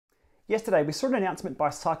Yesterday, we saw an announcement by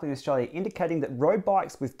Cycling Australia indicating that road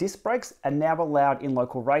bikes with disc brakes are now allowed in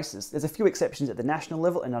local races. There's a few exceptions at the national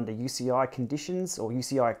level and under UCI conditions or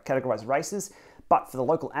UCI categorised races, but for the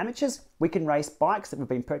local amateurs, we can race bikes that we've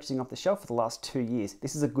been purchasing off the shelf for the last 2 years.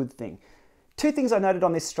 This is a good thing. Two things I noted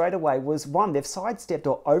on this straight away was one, they've sidestepped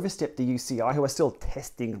or overstepped the UCI, who are still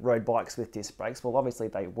testing road bikes with disc brakes. Well, obviously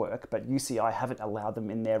they work, but UCI haven't allowed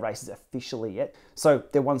them in their races officially yet. So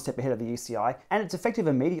they're one step ahead of the UCI, and it's effective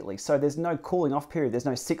immediately. So there's no cooling off period. There's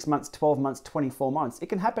no 6 months, 12 months, 24 months. It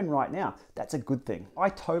can happen right now. That's a good thing. I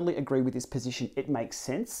totally agree with this position. It makes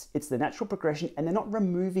sense. It's the natural progression, and they're not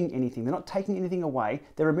removing anything. They're not taking anything away.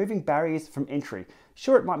 They're removing barriers from entry.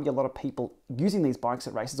 Sure, it might be a lot of people using these bikes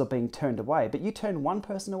at races or being turned away, but you turn one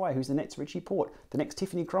person away who's the next Richie Port, the next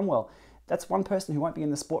Tiffany Cromwell. That's one person who won't be in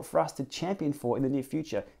the sport for us to champion for in the near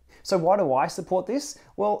future. So why do I support this?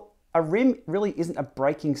 Well, a rim really isn't a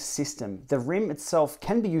braking system. The rim itself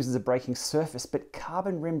can be used as a braking surface, but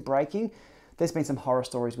carbon rim braking, there's been some horror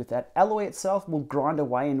stories with that. Alloy itself will grind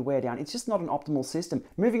away and wear down. It's just not an optimal system.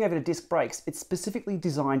 Moving over to disc brakes, it's specifically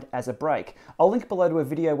designed as a brake. I'll link below to a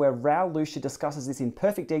video where Raul Lucia discusses this in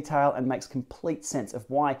perfect detail and makes complete sense of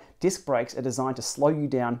why disc brakes are designed to slow you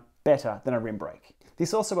down better than a rim brake.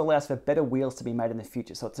 This also allows for better wheels to be made in the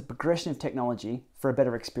future, so it's a progression of technology for a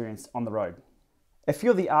better experience on the road. A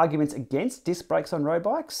few of the arguments against disc brakes on road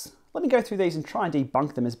bikes, let me go through these and try and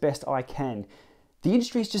debunk them as best I can. The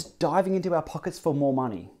industry is just diving into our pockets for more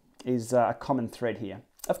money, is a common thread here.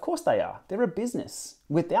 Of course they are. They're a business.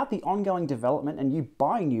 Without the ongoing development and you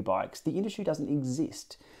buying new bikes, the industry doesn't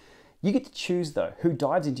exist. You get to choose though, who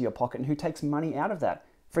dives into your pocket and who takes money out of that.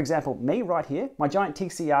 For example, me right here, my Giant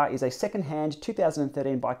TCR is a second-hand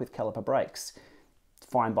 2013 bike with caliper brakes.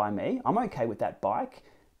 Fine by me. I'm okay with that bike,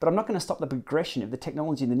 but I'm not going to stop the progression of the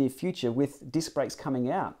technology in the near future with disc brakes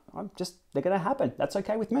coming out. They're going to happen. That's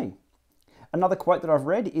okay with me. Another quote that I've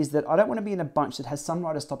read is that I don't want to be in a bunch that has some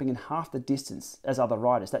riders stopping in half the distance as other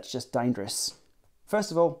riders. That's just dangerous.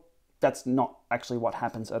 First of all, that's not actually what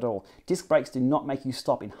happens at all. Disc brakes do not make you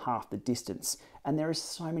stop in half the distance. And there are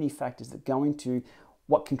so many factors that go into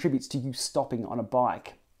what contributes to you stopping on a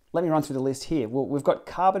bike. Let me run through the list here. Well, we've got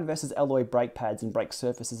carbon versus alloy brake pads and brake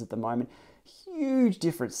surfaces at the moment. Huge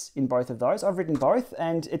difference in both of those. I've ridden both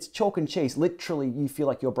and it's chalk and cheese. Literally, you feel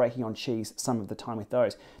like you're braking on cheese some of the time with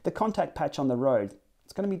those. The contact patch on the road,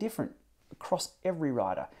 it's going to be different across every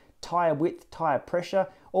rider. Tyre width, tyre pressure,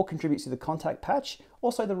 all contributes to the contact patch.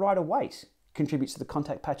 Also the rider weight contributes to the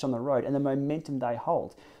contact patch on the road and the momentum they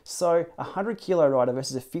hold. So a 100 kilo rider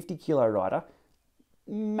versus a 50 kilo rider,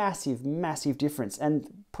 massive, massive difference.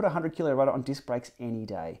 And put a 100 kilo rider on disc brakes any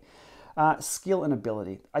day. Skill and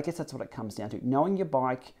ability. I guess that's what it comes down to. Knowing your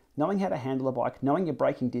bike, knowing how to handle a bike, knowing your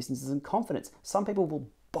braking distances and confidence. Some people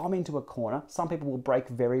will bomb into a corner. Some people will brake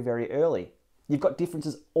very, very early. You've got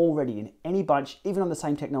differences already in any bunch, even on the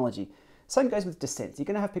same technology. Same goes with descents. You're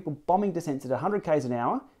going to have people bombing descents at 100 k's an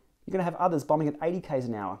hour. You're going to have others bombing at 80 k's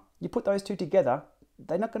an hour. You put those two together,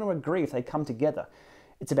 they're not going to agree if they come together.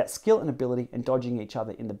 It's about skill and ability and dodging each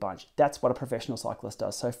other in the bunch. That's what a professional cyclist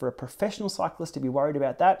does. So for a professional cyclist to be worried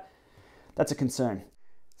about that, that's a concern.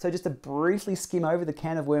 So just to briefly skim over the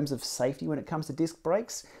can of worms of safety when it comes to disc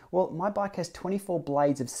brakes, well, my bike has 24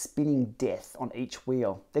 blades of spinning death on each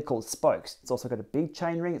wheel. They're called spokes. It's also got a big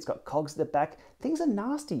chain ring. It's got cogs at the back. Things are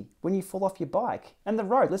nasty when you fall off your bike. And the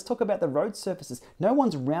road, let's talk about the road surfaces. No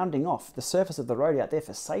one's rounding off the surface of the road out there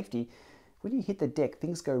for safety. When you hit the deck,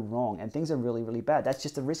 things go wrong and things are really, really bad. That's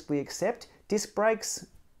just a risk we accept. Disc brakes,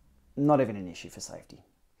 not even an issue for safety.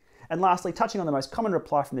 And lastly, touching on the most common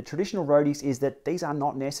reply from the traditional roadies is that these are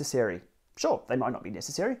not necessary. Sure, they might not be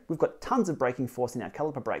necessary. We've got tons of braking force in our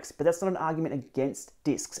caliper brakes, but that's not an argument against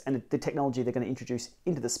discs and the technology they're going to introduce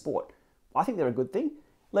into the sport. I think they're a good thing.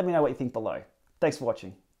 Let me know what you think below. Thanks for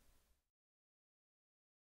watching.